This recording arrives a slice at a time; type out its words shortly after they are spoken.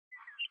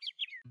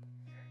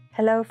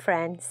Hello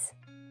friends!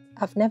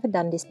 I've never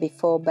done this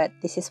before, but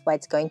this is why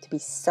it's going to be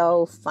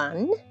so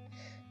fun.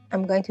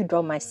 I'm going to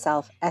draw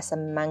myself as a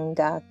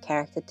manga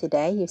character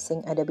today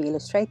using Adobe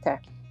Illustrator.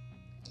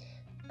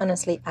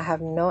 Honestly, I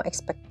have no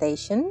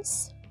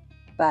expectations,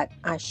 but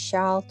I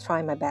shall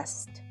try my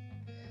best.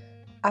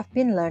 I've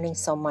been learning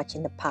so much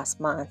in the past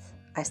month.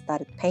 I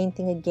started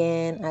painting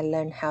again, I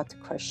learned how to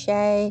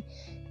crochet,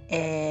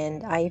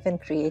 and I even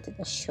created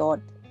a short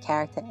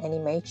character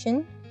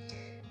animation.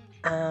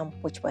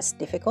 Which was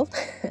difficult.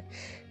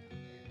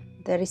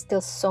 There is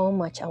still so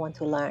much I want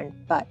to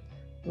learn, but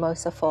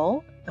most of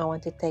all, I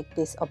want to take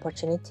this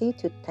opportunity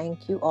to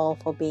thank you all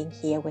for being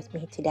here with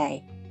me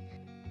today.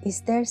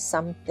 Is there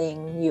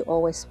something you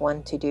always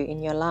want to do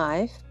in your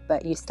life,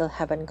 but you still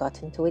haven't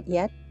gotten to it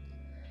yet?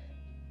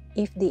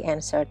 If the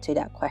answer to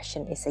that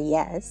question is a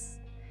yes,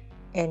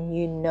 and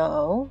you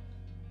know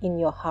in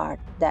your heart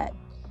that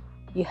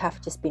you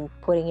have just been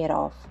putting it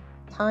off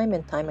time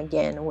and time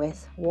again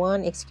with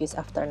one excuse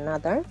after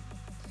another,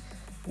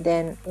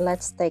 then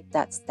let's take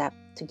that step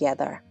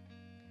together.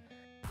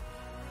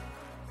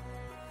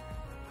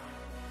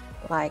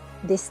 Like,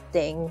 this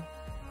thing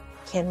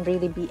can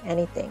really be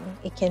anything.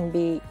 It can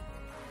be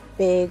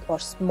big or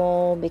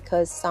small,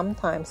 because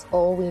sometimes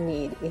all we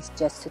need is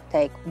just to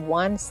take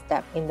one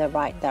step in the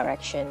right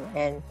direction,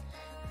 and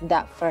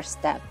that first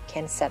step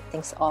can set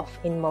things off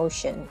in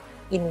motion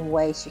in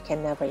ways you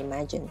can never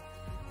imagine.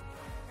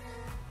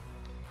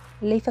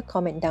 Leave a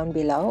comment down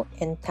below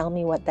and tell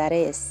me what that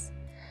is.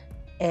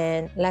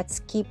 And let's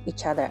keep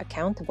each other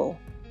accountable.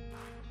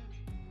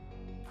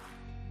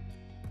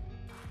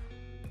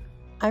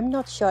 I'm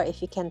not sure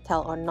if you can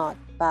tell or not,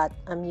 but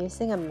I'm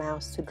using a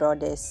mouse to draw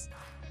this.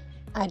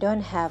 I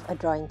don't have a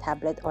drawing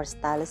tablet or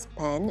stylus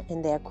pen,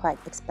 and they're quite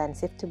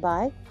expensive to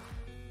buy,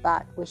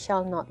 but we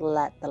shall not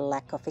let the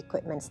lack of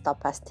equipment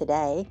stop us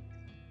today.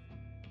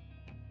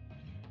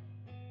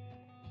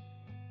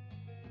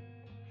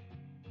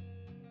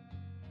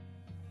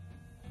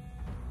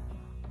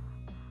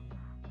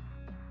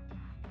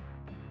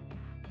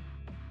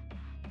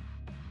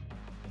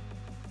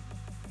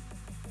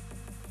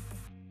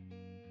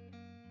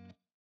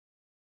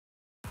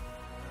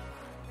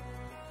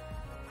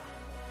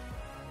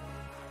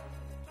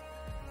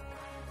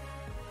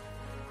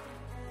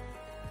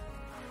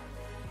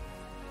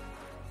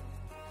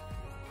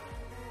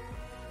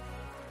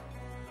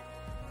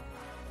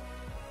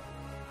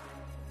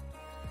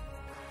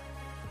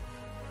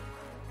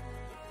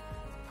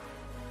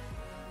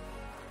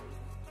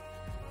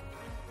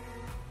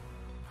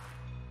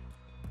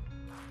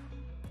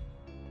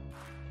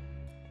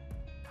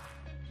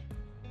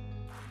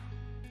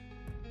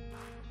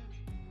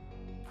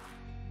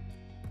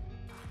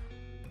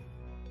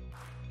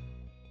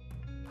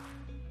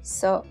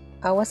 So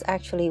I was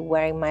actually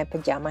wearing my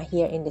pajama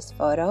here in this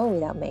photo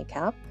without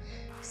makeup.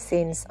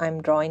 Since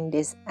I'm drawing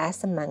this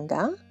as a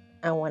manga,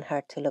 I want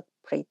her to look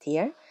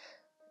prettier.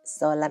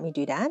 So let me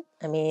do that.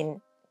 I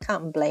mean,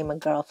 can't blame a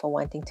girl for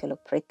wanting to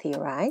look pretty,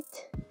 right?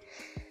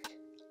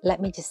 Let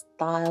me just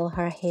style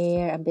her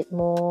hair a bit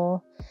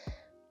more.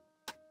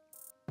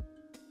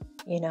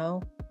 You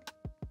know,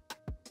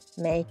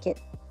 make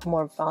it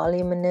more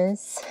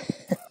voluminous.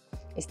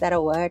 Is that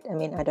a word? I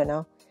mean, I don't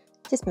know.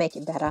 Just make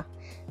it better.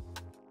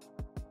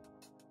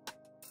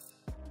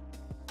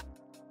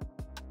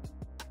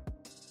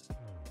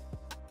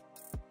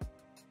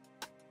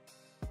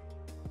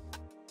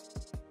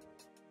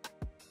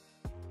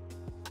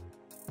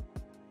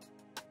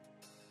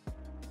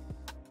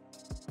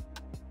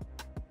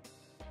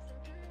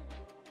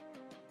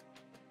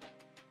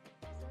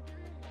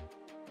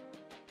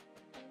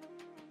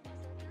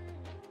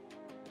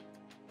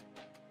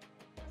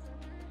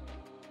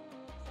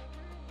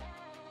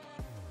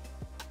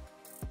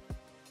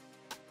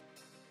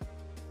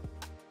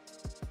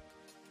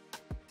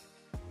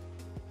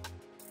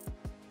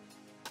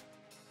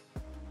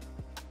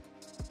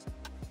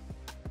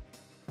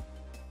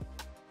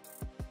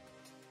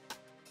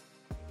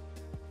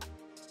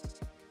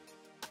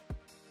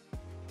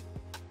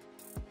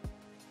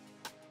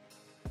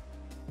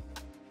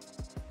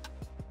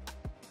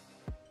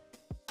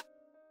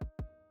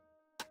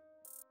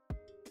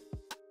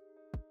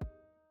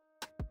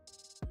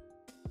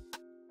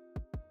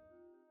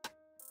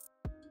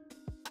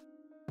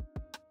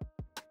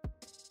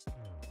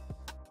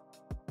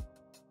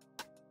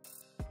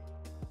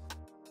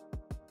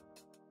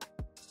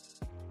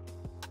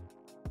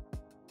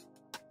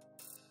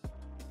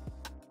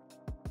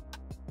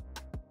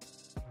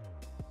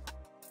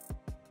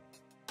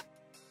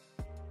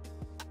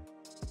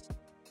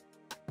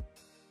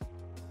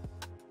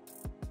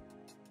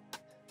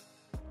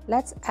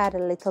 Let's add a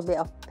little bit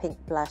of pink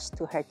blush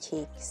to her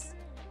cheeks.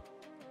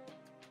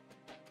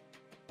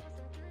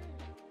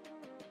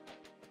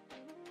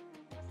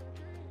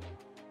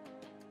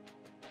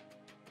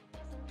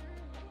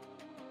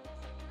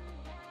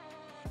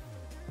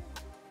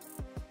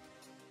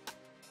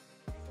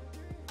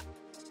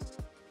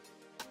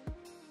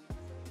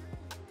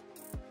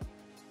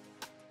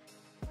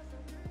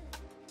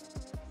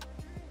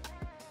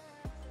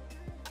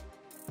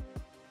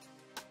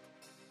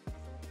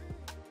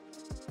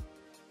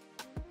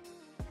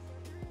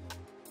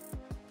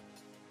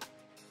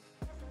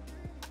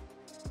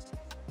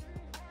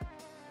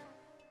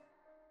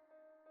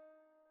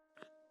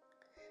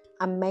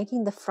 I'm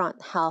making the front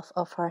half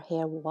of her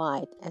hair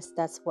white, as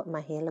that's what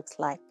my hair looks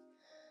like.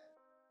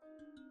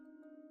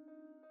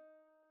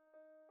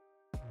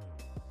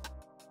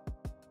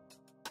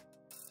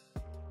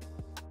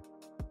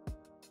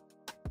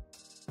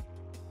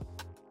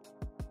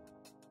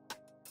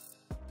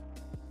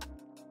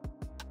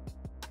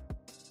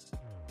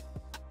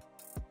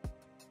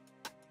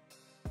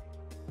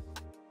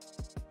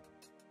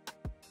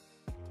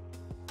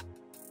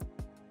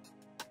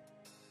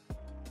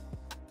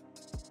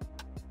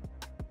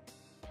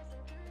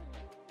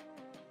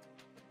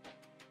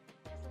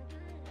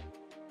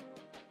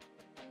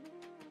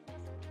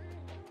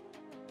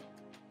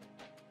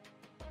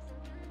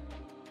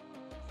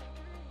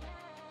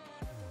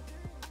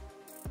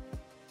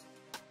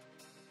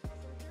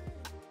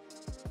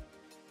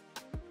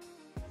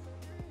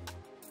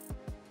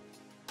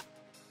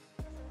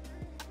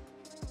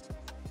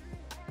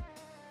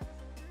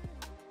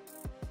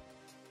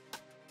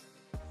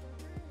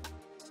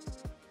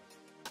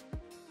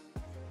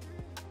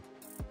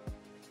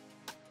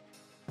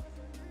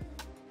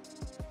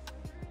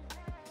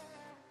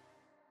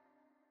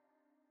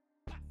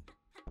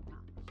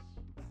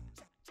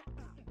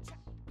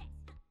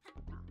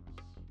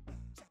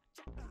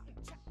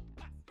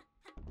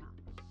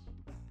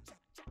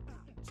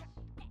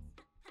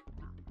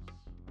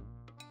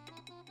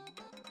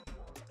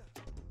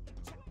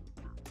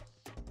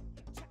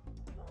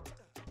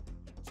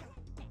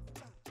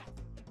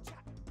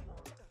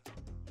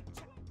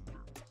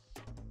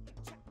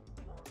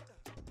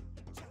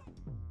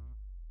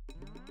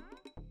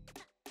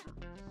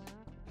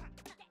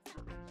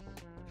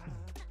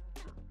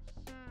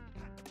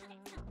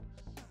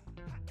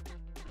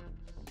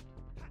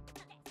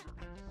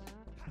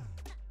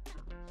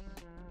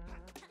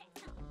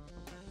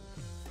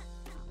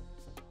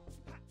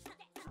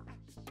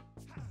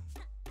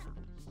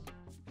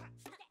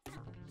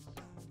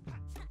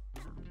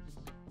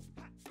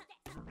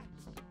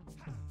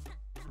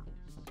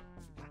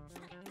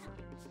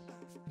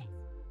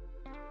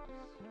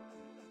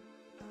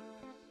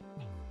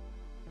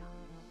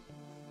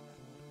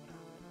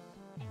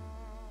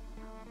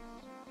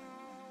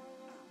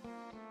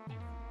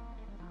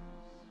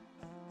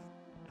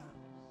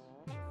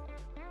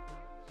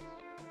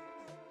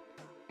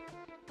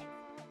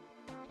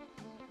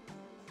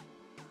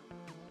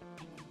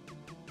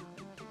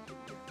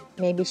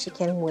 Maybe she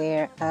can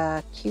wear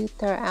a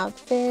cuter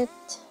outfit.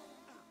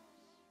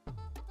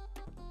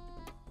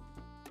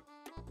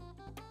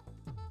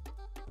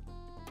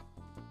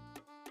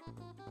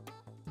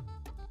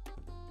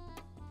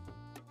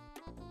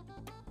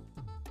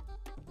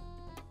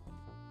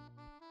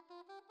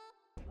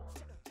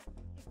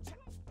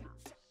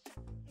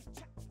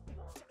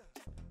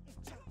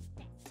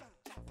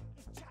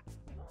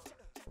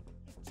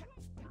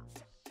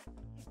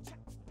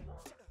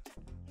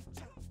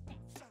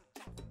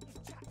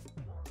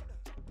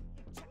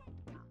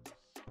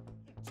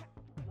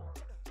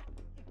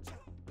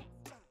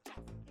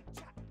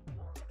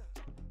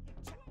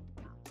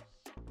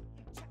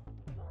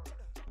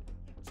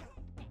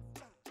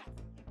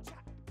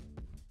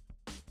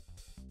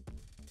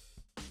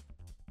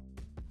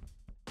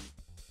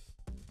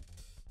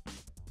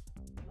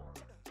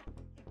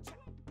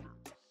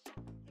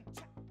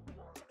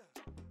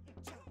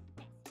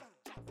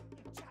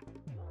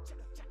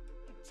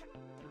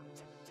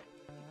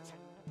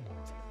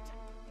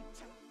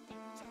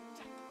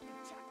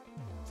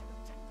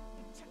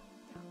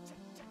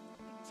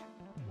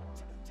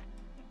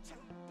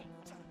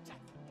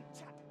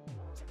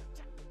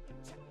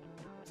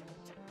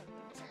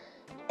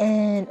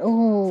 And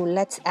oh,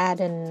 let's add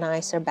a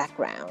nicer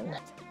background.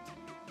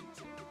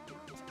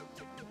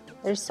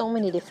 There's so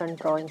many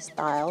different drawing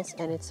styles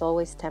and it's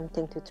always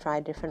tempting to try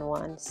different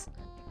ones.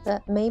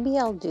 But maybe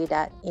I'll do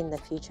that in the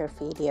future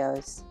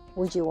videos.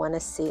 Would you want to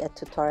see a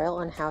tutorial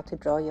on how to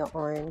draw your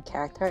own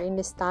character in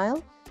this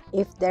style?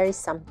 If there is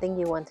something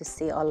you want to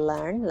see or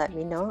learn, let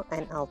me know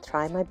and I'll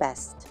try my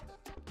best.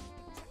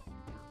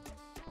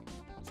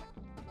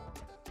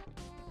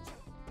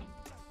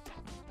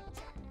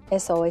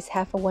 As always,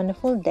 have a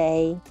wonderful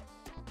day.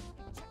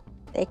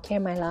 Take care,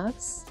 my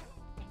loves.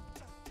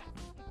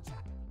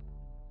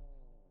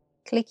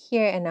 Click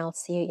here and I'll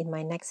see you in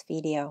my next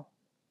video.